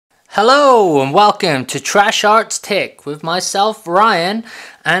Hello and welcome to TrashArt Take with myself, Ryan,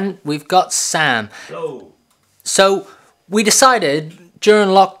 and we've got Sam. Hello. So we decided during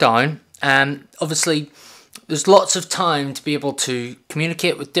lockdown, obviously there's lots of time to be able to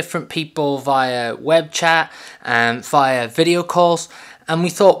communicate with different people via web chat and via video calls, and we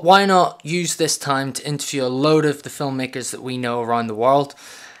thought why not use this time to interview a load of the filmmakers that we know around the world.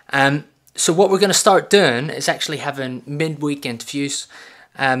 So what we're going to start doing is actually having midweek interviews.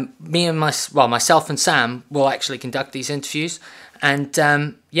 Myself and Sam will actually conduct these interviews, and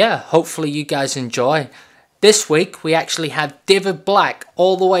hopefully you guys enjoy. This week we actually have David Black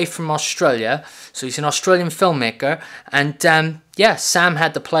all the way from Australia, so he's an Australian filmmaker, and Sam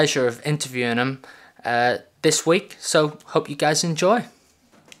had the pleasure of interviewing him this week, so hope you guys enjoy.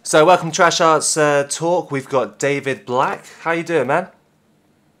 So welcome to TrashArt's talk. We've got David Black. How you doing, man?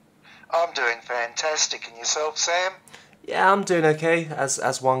 I'm doing fantastic, and yourself, Sam? Yeah, I'm doing okay,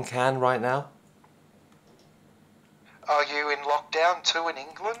 as one can right now. Are you in lockdown too in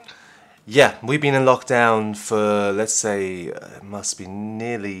England? Yeah, we've been in lockdown for, let's say, it must be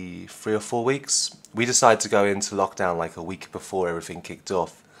nearly 3 or 4 weeks. We decided to go into lockdown like a week before everything kicked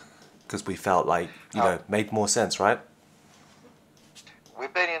off, because we felt like, made more sense, right?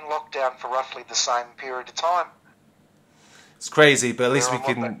 We've been in lockdown for roughly the same period of time. It's crazy, but at least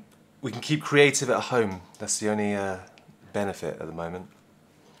we can keep creative at home. That's the only benefit at the moment.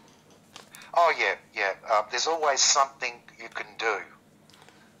 Oh yeah. There's always something you can do.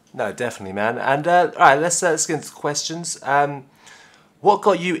 No, definitely, man. And all right, let's get into questions. What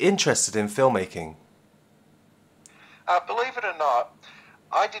got you interested in filmmaking? Believe it or not,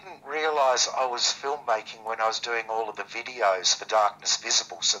 I didn't realise I was filmmaking when I was doing all of the videos for Darkness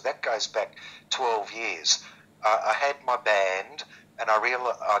Visible. So that goes back 12 years. I had my band, and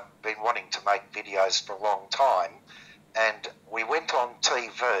I'd been wanting to make videos for a long time. And we went on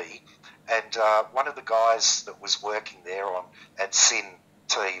TV, and one of the guys that was working there at Sin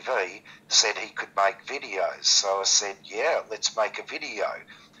TV said he could make videos. So I said, yeah, let's make a video.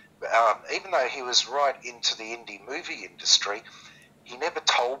 Even though he was right into the indie movie industry, he never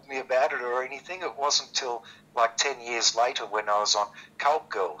told me about it or anything. It wasn't until like 10 years later when I was on Cult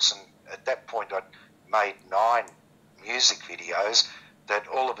Girls, and at that point I'd made 9 music videos, that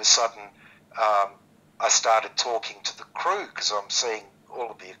all of a sudden I started talking to the crew, because I'm seeing all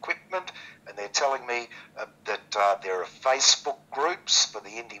of the equipment, and they're telling me that there are Facebook groups for the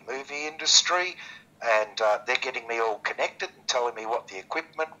indie movie industry, and they're getting me all connected and telling me what the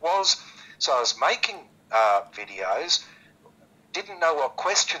equipment was. So I was making videos, didn't know what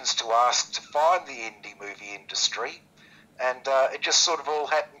questions to ask to find the indie movie industry, and it just sort of all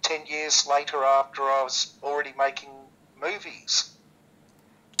happened 10 years later after I was already making movies.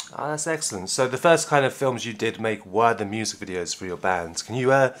 Oh, that's excellent. So the first kind of films you did make were the music videos for your band. Can you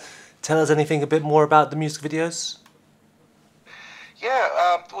tell us anything a bit more about the music videos?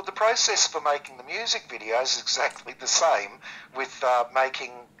 Yeah, well, the process for making the music videos is exactly the same with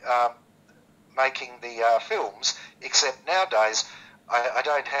making the films, except nowadays I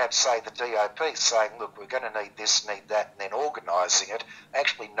don't have, say, the DOP saying, look, we're going to need this, need that, and then organising it. I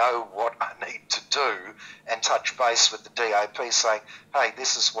actually know what I need to do and touch base with the DOP saying, hey,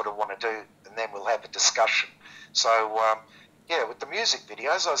 this is what I want to do, and then we'll have a discussion. So, with the music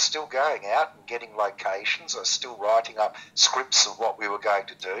videos, I was still going out and getting locations. I was still writing up scripts of what we were going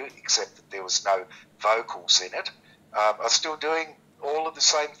to do, except that there was no vocals in it. I was still doing all of the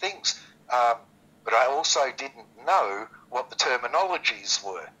same things, but I also didn't know what the terminologies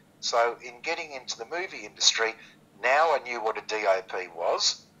were. So in getting into the movie industry, now I knew what a DOP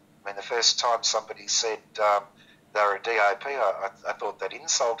was. I mean, the first time somebody said they were a DOP, I thought they'd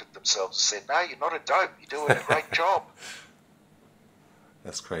insulted themselves and said, no, you're not a dope, you're doing a great job.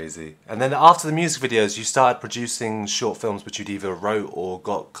 That's crazy. And then after the music videos, you started producing short films which you'd either wrote or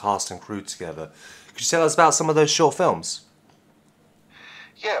got cast and crew together. Could you tell us about some of those short films?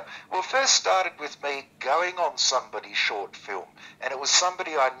 Yeah, well, first started with me going on somebody's short film, and it was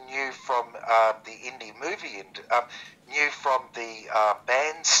somebody I knew from the indie movie, knew from the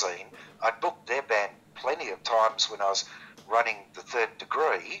band scene. I'd booked their band plenty of times when I was running the Third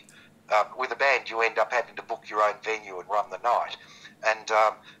Degree. With a band, you end up having to book your own venue and run the night. And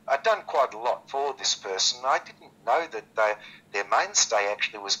I'd done quite a lot for this person. I didn't know that their mainstay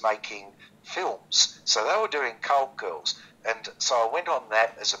actually was making films. So they were doing Cult Girls. And so I went on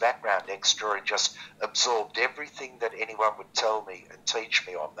that as a background extra and just absorbed everything that anyone would tell me and teach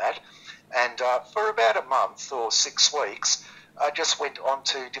me on that. And for about a month or 6 weeks, I just went on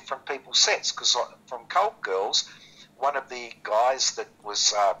to different people's sets, because from Cult Girls, one of the guys that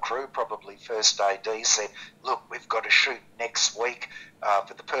was crew, probably first AD, said, look, we've got to shoot next week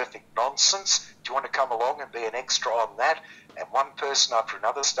for The Perfect Nonsense. Do you want to come along and be an extra on that? And one person after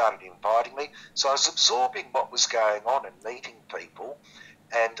another started inviting me. So I was absorbing what was going on and meeting people.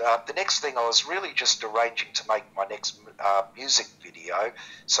 And the next thing, I was really just arranging to make my next music video.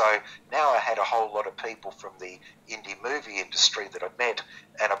 So now I had a whole lot of people from the indie movie industry that I met,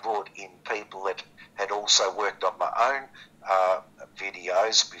 and I brought in people that had also worked on my own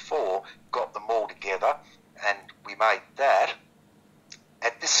videos before, got them all together, and we made that.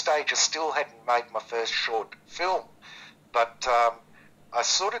 At this stage, I still hadn't made my first short film, but I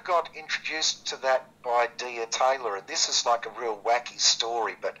sort of got introduced to that by Dia Taylor, and this is like a real wacky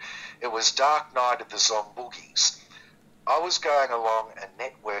story, but it was Dark Night of the Zomboogies. I was going along and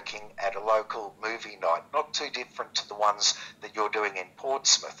networking at a local movie night, not too different to the ones that you're doing in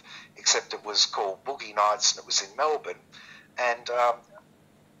Portsmouth, except it was called Boogie Nights and it was in Melbourne. And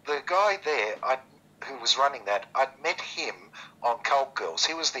the guy there, who was running that, I'd met him on Cult Girls.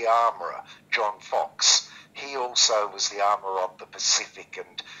 He was the armourer, John Fox. He also was the armourer on the Pacific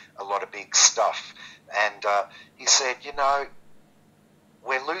and a lot of big stuff. And he said, you know,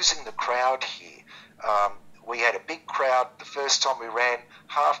 we're losing the crowd here. We had a big crowd the first time we ran,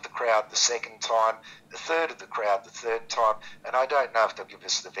 half the crowd the second time, a third of the crowd the third time, and I don't know if they'll give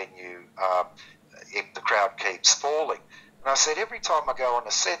us the venue if the crowd keeps falling. And I said, every time I go on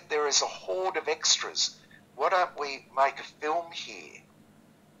a set, there is a horde of extras. Why don't we make a film here?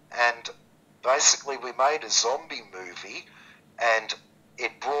 And basically we made a zombie movie, and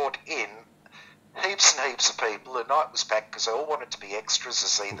it brought in heaps and heaps of people. The night was packed because they all wanted to be extras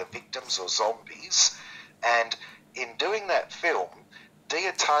as either victims or zombies. And in doing that film,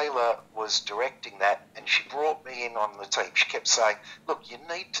 Dia Taylor was directing that, and she brought me in on the team. She kept saying, look, you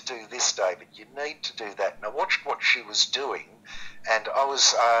need to do this, David, you need to do that. And I watched what she was doing, and I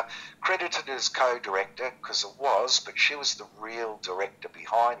was credited as co-director, because it was, but she was the real director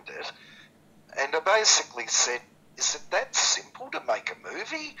behind it. And I basically said, is it that simple to make a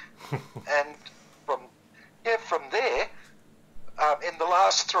movie? And from there, in the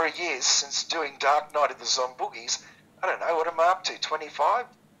last 3 years since doing Dark Night of the Zomboogies, I don't know, what am I up to, 25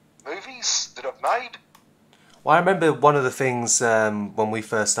 movies that I've made? Well, I remember one of the things when we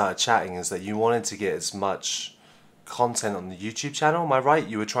first started chatting is that you wanted to get as much content on the YouTube channel. Am I right?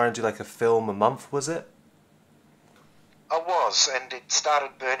 You were trying to do like a film a month, was it? I was, and it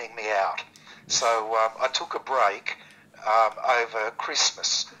started burning me out. So I took a break over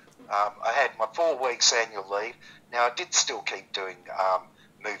Christmas. I had my 4 weeks annual leave. Now, I did still keep doing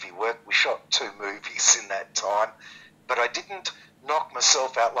movie work. We shot 2 movies in that time, but I didn't knock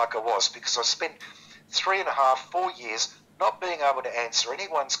myself out like I was, because I spent 3.5, 4 years not being able to answer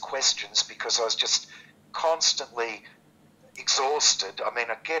anyone's questions because I was just constantly exhausted. I mean,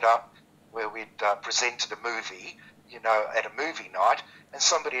 I'd get up where we'd presented a movie, you know, at a movie night, and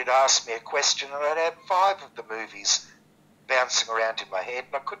somebody had asked me a question, and I'd had 5 of the movies bouncing around in my head,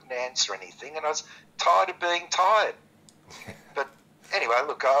 and I couldn't answer anything, and I was tired of being tired. But anyway,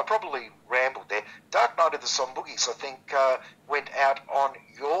 look, I probably rambled there. Dark Night of the Zomboogies, I think, went out on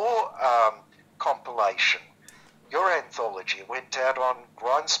your compilation, your anthology. It went out on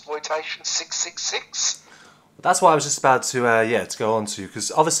Grindsploitation 666. That's what I was just about to to go on to,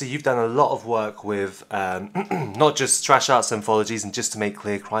 because obviously you've done a lot of work with not just Trash Arts anthologies, and just to make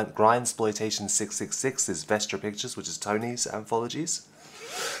clear, Grindsploitation 666 is Vestra Pictures, which is Tony's anthologies.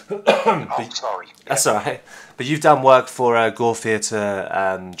 Oh, sorry. That's alright. But you've done work for Gore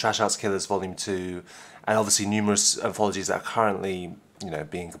Theatre, Trash Arts Killers Volume 2, and obviously numerous anthologies that are currently, you know,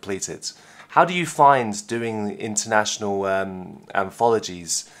 being completed. How do you find doing international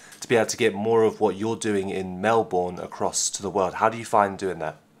anthologies to be able to get more of what you're doing in Melbourne across to the world? How do you find doing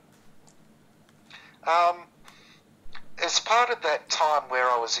that? As part of that time where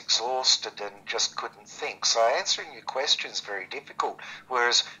I was exhausted and just couldn't think, so answering your question is very difficult,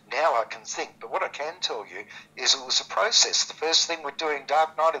 whereas now I can think. But what I can tell you is it was a process. The first thing with doing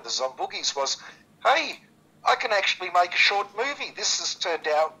Dark Night of the Zomboogies was, hey, I can actually make a short movie. This has turned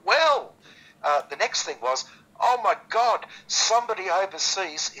out well. The next thing was, oh my God, somebody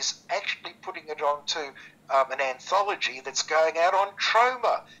overseas is actually putting it onto an anthology that's going out on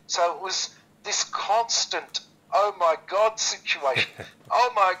Troma. So it was this constant, oh my God situation.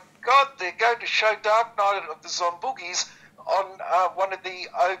 Oh my God, they're going to show Dark Night of the Zomboogies on one of the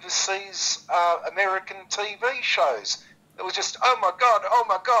overseas American TV shows. It was just, oh my God, oh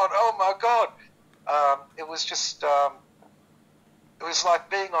my God, oh my God. It was just, it was like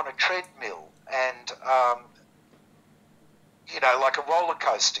being on a treadmill and, you know, like a roller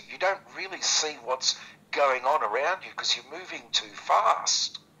coaster. You don't really see what's going on around you because you're moving too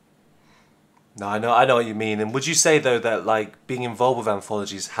fast. No, I know what you mean. And would you say though that like being involved with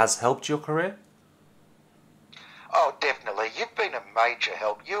anthologies has helped your career? Oh, definitely. You've been a major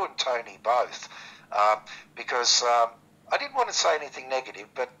help, you and Tony both, because I didn't want to say anything negative,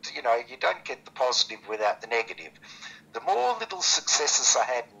 but, you know, you don't get the positive without the negative. The more little successes I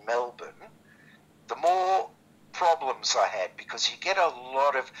had in Melbourne, the more problems I had, because you get a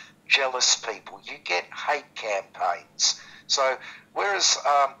lot of jealous people. You get hate campaigns. So whereas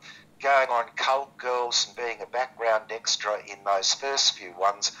going on Cult Girls and being a background extra in those first few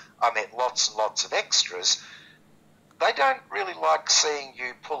ones, I met lots and lots of extras. They don't really like seeing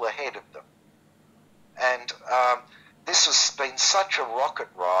you pull ahead of them. And this has been such a rocket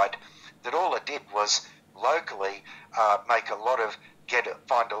ride that all I did was locally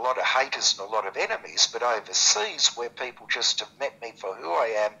find a lot of haters and a lot of enemies, but overseas where people just have met me for who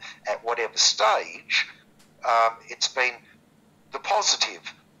I am at whatever stage, it's been the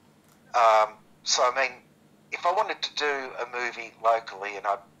positive. So, I mean, if I wanted to do a movie locally and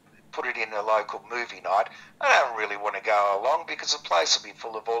I put it in a local movie night, I don't really want to go along because the place will be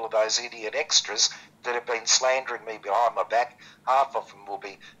full of all of those idiot extras that have been slandering me behind my back. Half of them will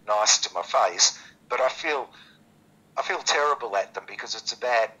be nice to my face, but I feel terrible at them because it's a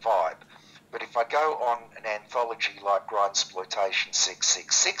bad vibe. But if I go on an anthology like Grindsploitation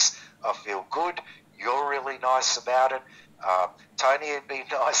 666, I feel good. You're really nice about it. Tony would be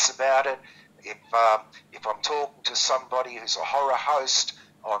nice about it. If I'm talking to somebody who's a horror host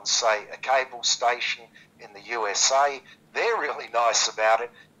on, say, a cable station in the USA, they're really nice about it.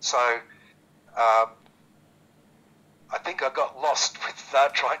 So I think I got lost with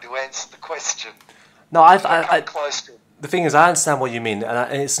trying to answer the question. No, I close to it. The thing is, I understand what you mean,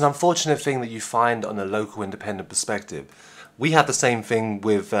 and it's an unfortunate thing that you find on a local independent perspective. We have the same thing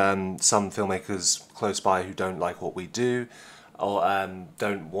with some filmmakers close by who don't like what we do, or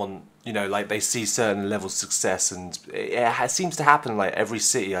don't want, you know, like they see certain levels of success, and it seems to happen like every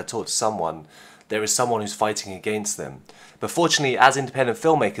city I talk to someone, there is someone who's fighting against them. But fortunately, as independent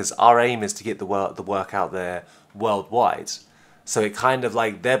filmmakers, our aim is to get the work out there worldwide. So it kind of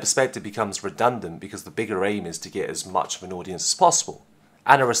like their perspective becomes redundant because the bigger aim is to get as much of an audience as possible.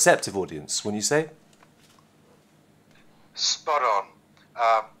 And a receptive audience, wouldn't you say? Spot on.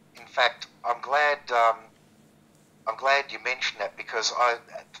 In fact, I'm glad you mentioned that because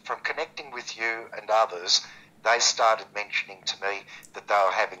from connecting with you and others, they started mentioning to me that they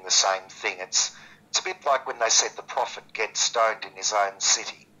were having the same thing. It's a bit like when they said the prophet gets stoned in his own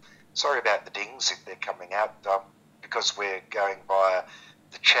city. Sorry about the dings if they're coming out. Because we're going via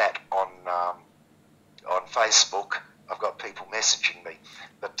the chat on Facebook, I've got people messaging me.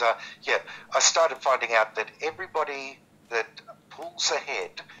 But yeah, I started finding out that everybody that pulls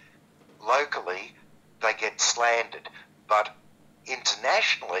ahead locally, they get slandered. But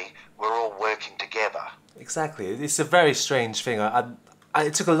internationally, we're all working together. Exactly. It's a very strange thing.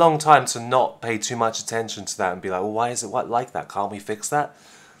 It took a long time to not pay too much attention to that and be like, well, why is it like that? Can't we fix that?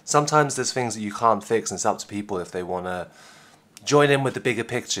 Sometimes there's things that you can't fix, and it's up to people if they want to join in with the bigger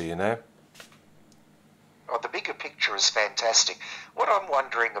picture, you know? Oh, the bigger picture is fantastic. What I'm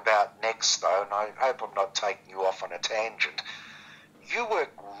wondering about next, though, and I hope I'm not taking you off on a tangent, you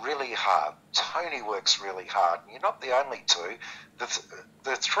work really hard. Tony works really hard, and you're not the only two.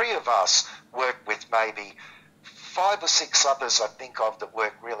 The three of us work with maybe 5 or 6 others I think of that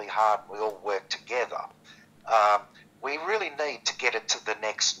work really hard, and we all work together. We really need to get it to the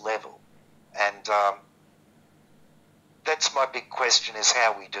next level. And that's my big question, is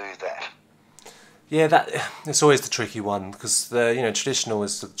how we do that. Yeah, it's always the tricky one, because traditional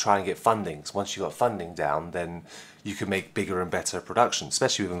is to try and get funding. So once you've got funding down, then you can make bigger and better productions,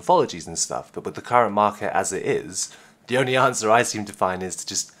 especially with anthologies and stuff. But with the current market as it is, the only answer I seem to find is to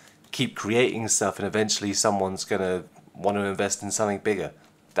just keep creating stuff, and eventually someone's going to want to invest in something bigger.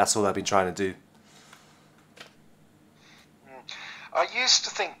 That's all I've been trying to do. I used to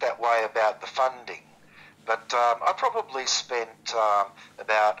think that way about the funding, but I probably spent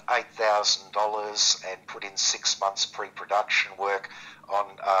about $8,000 and put in 6 months pre-production work on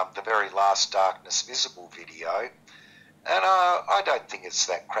the very last Darkness Visible video, and I don't think it's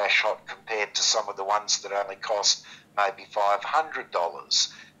that crash hot compared to some of the ones that only cost maybe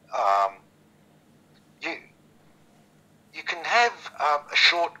 $500. You can have a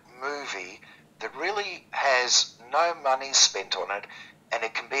short movie that really has no money spent on it, and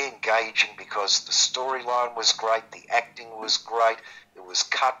it can be engaging because the storyline was great, the acting was great, it was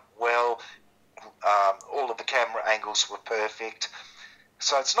cut well, all of the camera angles were perfect.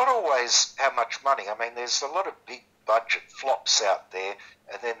 So it's not always how much money. I mean, there's a lot of big budget flops out there,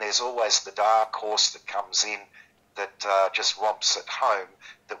 and then there's always the dark horse that comes in that just romps at home,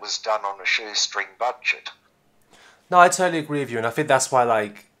 that was done on a shoestring budget. No, I totally agree with you, and I think that's why,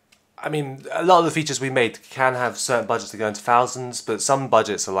 like, I mean, a lot of the features we made can have certain budgets that go into thousands, but some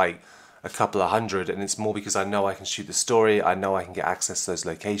budgets are like a couple of hundred, and it's more because I know I can shoot the story, I know I can get access to those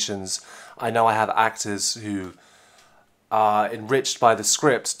locations, I know I have actors who are enriched by the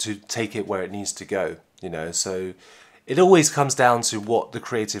script to take it where it needs to go, you know, so it always comes down to what the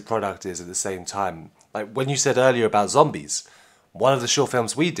creative product is at the same time. Like when you said earlier about zombies, one of the short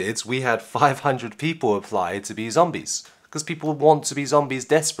films we did, we had 500 people apply to be zombies, because people want to be zombies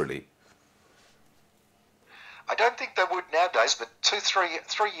desperately. I don't think they would nowadays, but 3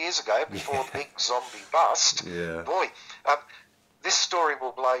 years ago, before the big zombie bust, boy, this story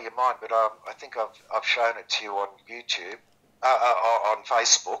will blow your mind, but I think I've shown it to you on YouTube, on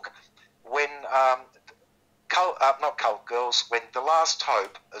Facebook, when not Cult Girls, when The Last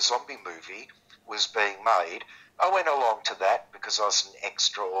Hope, a zombie movie, was being made, I went along to that because I was an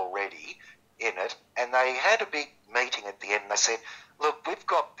extra already in it, and they had a big meeting at the end, and they said, look, we've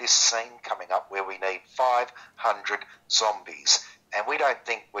got this scene coming up where we need 500 zombies, and we don't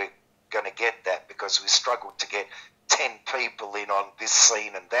think we're going to get that because we struggled to get 10 people in on this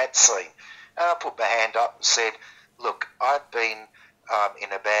scene and that scene. And I put my hand up and said, look, I've been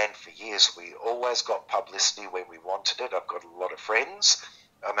in a band for years. We always got publicity when we wanted it. I've got a lot of friends.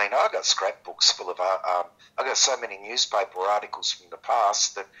 I mean, I got scrapbooks full of, I got so many newspaper articles from the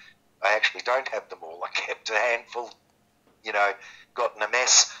past that I actually don't have them all. I kept a handful, you know, got in a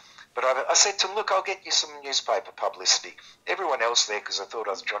mess. But I said to them, look, I'll get you some newspaper publicity. Everyone else there, because I thought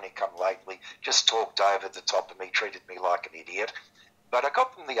I was Johnny come lately, just talked over the top of me, treated me like an idiot. But I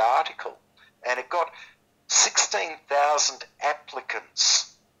got them the article, and it got 16,000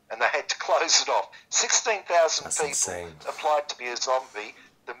 applicants, and they had to close it off. 16,000 people insane. Applied to be a zombie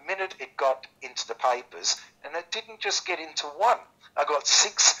the minute it got into the papers, and it didn't just get into one. I got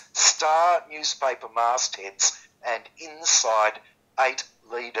 6 star newspaper mastheads and inside 8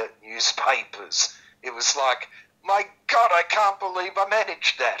 leader newspapers. It was like, my God, I can't believe I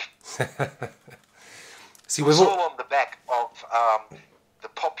managed that. See, it was all on the back of the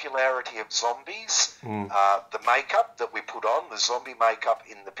popularity of zombies, the makeup that we put on, the zombie makeup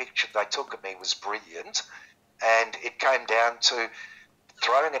in the picture they took of me was brilliant, and it came down to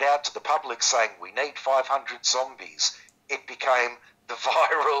throwing it out to the public saying, we need 500 zombies. It became the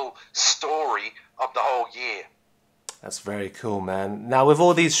viral story of the whole year. That's very cool, man. Now, with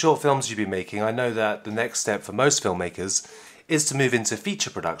all these short films you've been making, I know that the next step for most filmmakers is to move into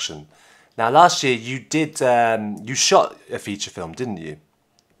feature production. Now, last year you did, you shot a feature film, didn't you?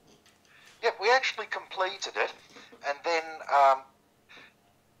 Yep, we actually completed it, and then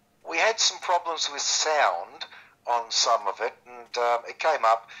we had some problems with sound on some of it, and it came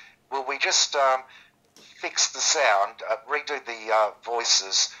up, well, we just fix the sound, redo the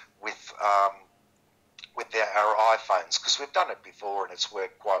voices with our iPhones, because we've done it before and it's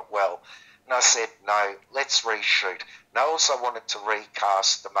worked quite well. And I said, no, let's reshoot. And I also wanted to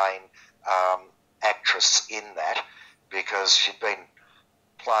recast the main actress in that, because she'd been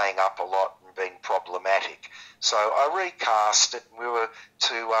playing up a lot and been problematic. So I recast it, and we were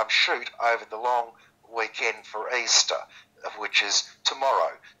to shoot over the long weekend for Easter, which is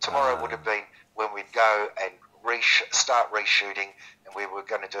tomorrow. Tomorrow would have been when we'd go and start reshooting, and we were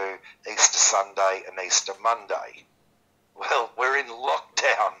going to do Easter Sunday and Easter Monday. Well, we're in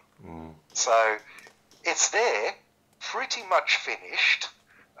lockdown, so it's there, pretty much finished.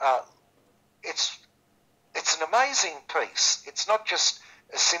 It's an amazing piece. It's not just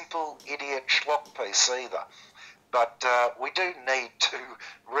a simple idiot schlock piece either, but we do need to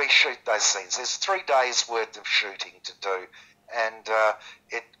reshoot those scenes. There's 3 days worth of shooting to do, and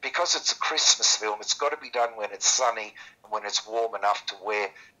because it's a Christmas film, it's got to be done when it's sunny and when it's warm enough to wear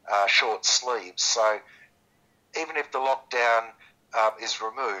short sleeves. So even if the lockdown is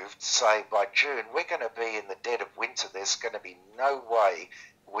removed, say by June, we're going to be in the dead of winter. There's going to be no way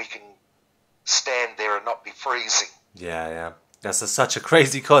we can stand there and not be freezing. Yeah. That's such a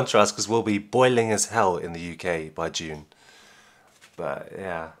crazy contrast, because we'll be boiling as hell in the UK by June. But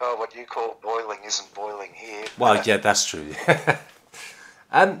yeah. Oh, what you call boiling isn't boiling here. Well, yeah, that's true.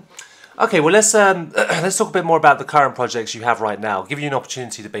 Okay, well let's talk a bit more about the current projects you have right now. I'll give you an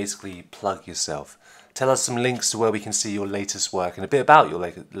opportunity to basically plug yourself. Tell us some links to where we can see your latest work and a bit about your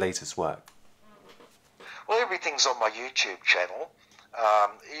latest work. Well, everything's on my YouTube channel.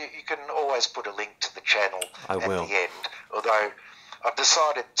 You can always put a link to the channel at the end, although I've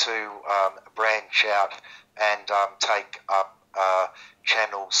decided to branch out and take up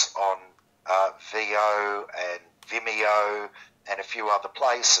channels on VO and Vimeo and a few other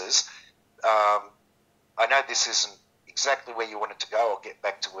places. I know this isn't exactly where you wanted to go. I'll get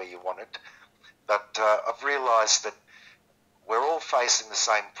back to where you wanted. But I've realised that we're all facing the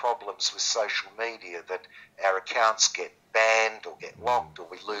same problems with social media, that our accounts get banned or get locked or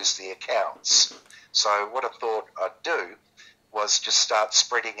we lose the accounts. So what I thought I'd do was just start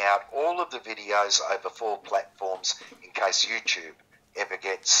spreading out all of the videos over 4 platforms in case YouTube ever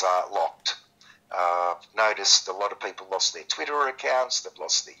gets locked. I've noticed a lot of people lost their Twitter accounts, they've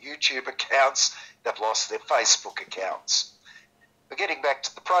lost their YouTube accounts, they've lost their Facebook accounts. But getting back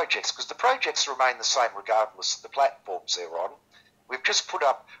to the projects, because the projects remain the same regardless of the platforms they're on, we've just put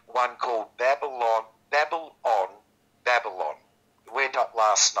up one called Babble on Babylon. It went up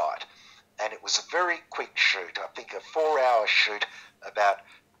last night, and it was a very quick shoot, I think a 4-hour shoot about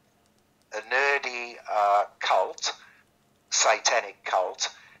a nerdy cult, satanic cult,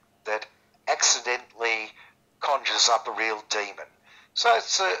 that accidentally conjures up a real demon. So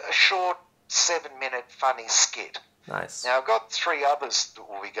it's a short 7-minute funny skit. Nice. Now I've got 3 others that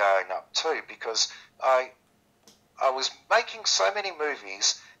will be going up too, because I was making so many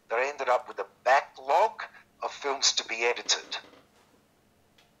movies that I ended up with a backlog of films to be edited.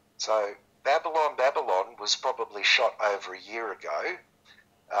 So Babylon was probably shot over a year ago.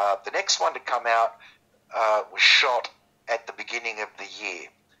 The next one to come out was shot at the beginning of the year,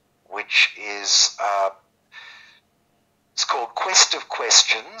 which is it's called Quest of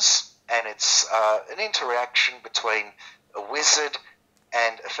Questions, and it's an interaction between a wizard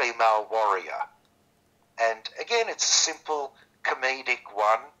and a female warrior. And again, it's a simple comedic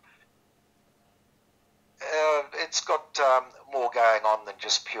one. It's got more going on than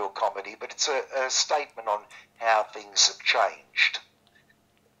just pure comedy, but it's a statement on how things have changed.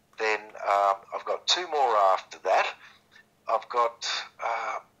 Then I've got 2 more after that. I've got,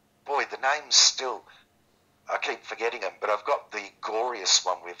 boy, the names still, I keep forgetting them, but I've got the goriest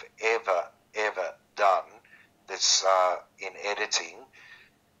one we've ever done that's in editing,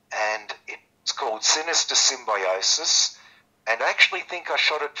 and it's called Sinister Symbiosis, and I actually think I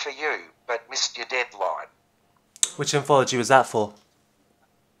shot it for you, but missed your deadline. Which anthology was that for?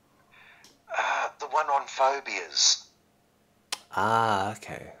 The one on phobias. Ah,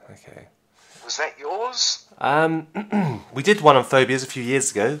 okay. Was that yours? We did one on phobias a few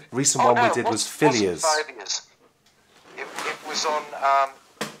years ago. The recent one no, we did was Philias. Phobias. It was on,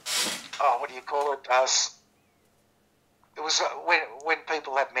 what do you call it? It was when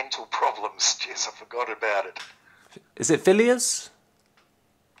people have mental problems. Jeez, I forgot about it. Is it Philias?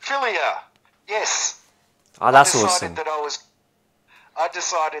 Philia, yes. Oh, that's awesome. I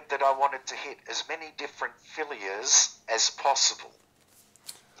decided that I wanted to hit as many different Philias as possible.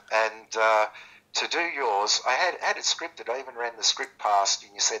 And to do yours, I had it scripted. I even ran the script past you,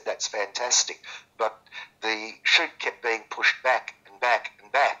 and you said that's fantastic. But the shoot kept being pushed back and back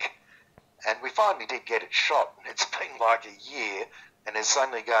and back. And we finally did get it shot, and it's been like a year, and it's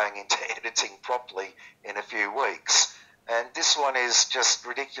only going into editing properly in a few weeks. And this one is just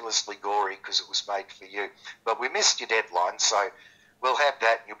ridiculously gory because it was made for you. But we missed your deadline, so we'll have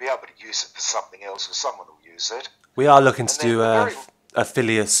that, and you'll be able to use it for something else, or someone will use it. We are looking to do a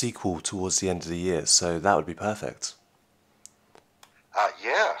Philia sequel towards the end of the year, so that would be perfect.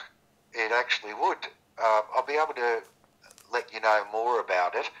 Yeah, it actually would. I'll be able to let you know more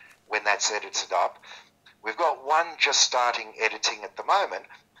about it when that's edited up. We've got one just starting editing at the moment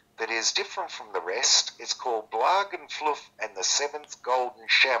that is different from the rest. It's called Blarg and Fluff and the Seventh Golden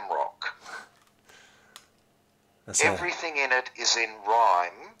Shamrock. Everything in it is in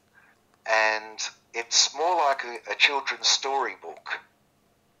rhyme, and it's more like a children's storybook.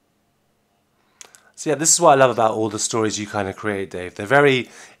 So yeah, this is what I love about all the stories you kind of create, Dave. They're very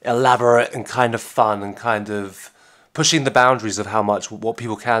elaborate and kind of fun and kind of pushing the boundaries of what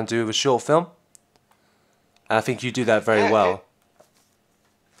people can do with a short film. And I think you do that very well.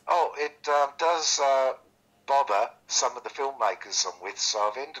 It does bother some of the filmmakers I'm with, so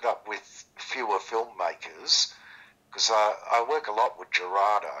I've ended up with fewer filmmakers because I work a lot with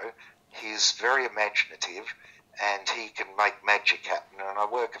Gerardo. He's very imaginative and he can make magic happen, and I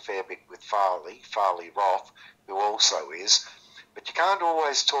work a fair bit with Farley Roth, who also is. But you can't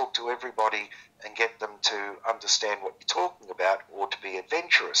always talk to everybody and get them to understand what you're talking about or to be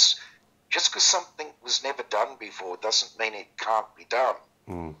adventurous. Just because something was never done before doesn't mean it can't be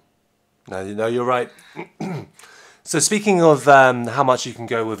done. No, you're right. So speaking of how much you can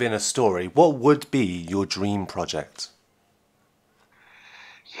go within a story, what would be your dream project?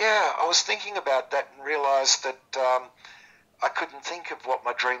 Yeah, I was thinking about that and realised that I couldn't think of what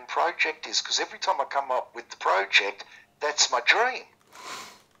my dream project is, because every time I come up with the project, that's my dream.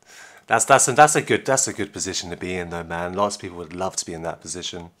 That's a good position to be in, though, man. Lots of people would love to be in that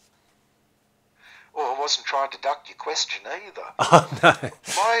position. Well, I wasn't trying to duck your question either. Oh no.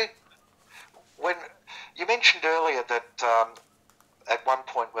 When you mentioned earlier that at one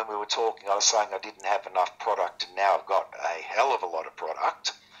point when we were talking, I was saying I didn't have enough product, and now I've got a hell of a lot of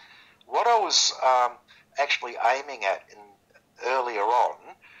product. What I was actually aiming at earlier on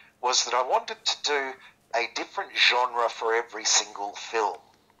was that I wanted to do a different genre for every single film.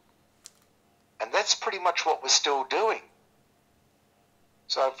 And that's pretty much what we're still doing.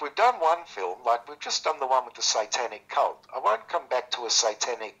 So if we've done one film, like we've just done the one with the satanic cult, I won't come back to a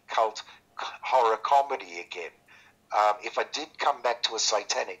satanic cult horror comedy again. If I did come back to a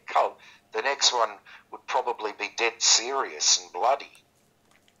satanic cult, the next one would probably be dead serious and bloody.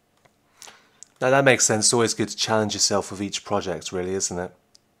 No, that makes sense. It's always good to challenge yourself with each project, really, isn't it?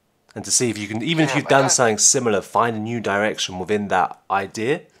 And to see if you can, even if you've done something similar, find a new direction within that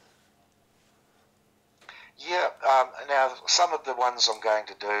idea. Yeah, now some of the ones I'm going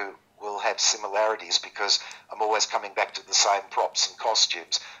to do will have similarities because I'm always coming back to the same props and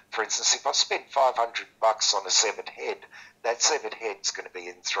costumes. For instance, if I spent $500 on a severed head, that severed head's going to be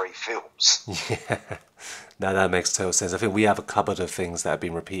in 3 films. Yeah, no, that makes total sense. I think we have a cupboard of things that have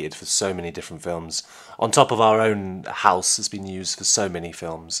been repeated for so many different films. On top of our own house, it's been used for so many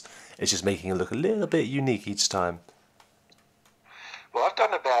films. It's just making it look a little bit unique each time. Well, I've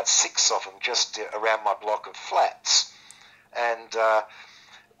done about 6 of them just around my block of flats. And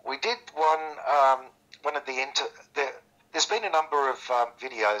we did one of there's been a number of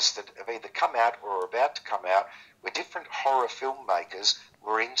videos that have either come out or are about to come out where different horror filmmakers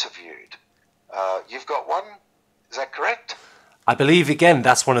were interviewed. You've got one, is that correct? I believe, again,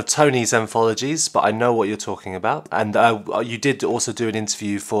 that's one of Tony's anthologies, but I know what you're talking about. And you did also do an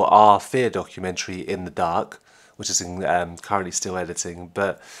interview for our Fear documentary, In the Dark, which is currently still editing.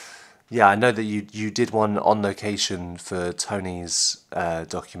 But yeah, I know that you did one on location for Tony's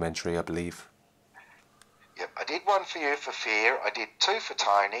documentary, I believe. Yep, I did one for you for Fear, I did 2 for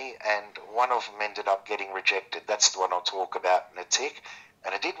Tony, and one of them ended up getting rejected. That's the one I'll talk about in a tick.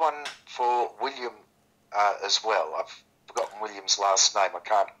 And I did one for William as well. I've forgotten William's last name. I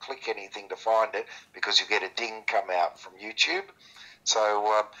can't click anything to find it because you get a ding come out from YouTube.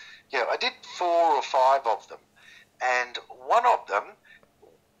 So, yeah, I did 4 or 5 of them. And one of them,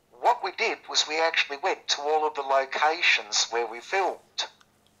 what we did was we actually went to all of the locations where we filmed.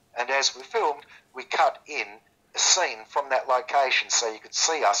 And as we filmed, we cut in a scene from that location so you could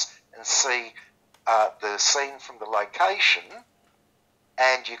see us and see the scene from the location.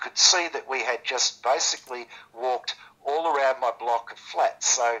 And you could see that we had just basically walked all around my block of flats.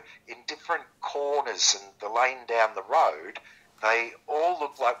 So in different corners and the lane down the road, they all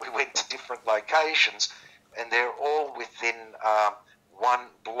look like we went to different locations, and they're all within 1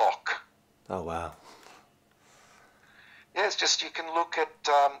 block. Oh, wow. Yeah, it's just you can look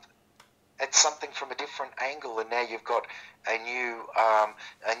at something from a different angle, and now you've got a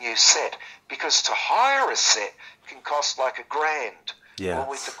new set. Because to hire a set can cost like $1,000. Yeah. Well,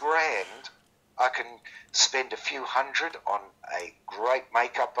 with $1,000, I can spend a few hundred on a great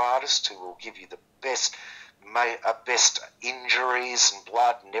makeup artist who will give you the best injuries and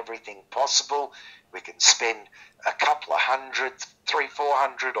blood and everything possible. We can spend a couple of hundred,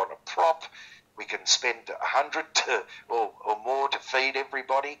 $300-400 on a prop. We can spend $100 or more to feed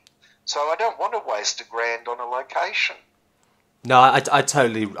everybody. So I don't want to waste $1,000 on a location. No, I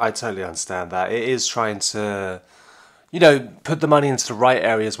totally understand that. It is trying to, put the money into the right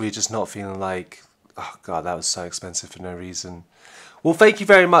areas where you're just not feeling like, oh God, that was so expensive for no reason. Well, thank you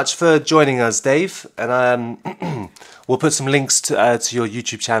very much for joining us, Dave. And we'll put some links to your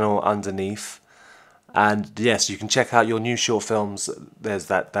YouTube channel underneath. And yes, you can check out your new short films. There's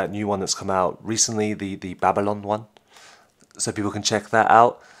that new one that's come out recently, the Babylon one. So people can check that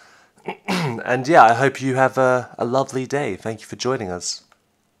out. And yeah, I hope you have a lovely day. Thank you for joining us.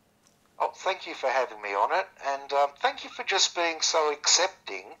 Oh, thank you for having me on it. And thank you for just being so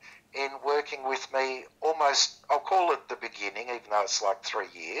accepting in working with me almost, I'll call it the beginning, even though it's like 3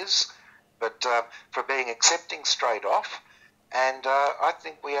 years. But for being accepting straight off. And I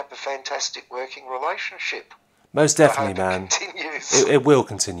think we have a fantastic working relationship. Most definitely, man. It continues. It will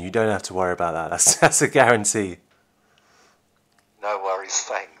continue. You don't have to worry about that. That's a guarantee. No worries.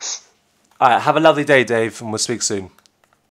 Thanks. All right. Have a lovely day, Dave, and we'll speak soon.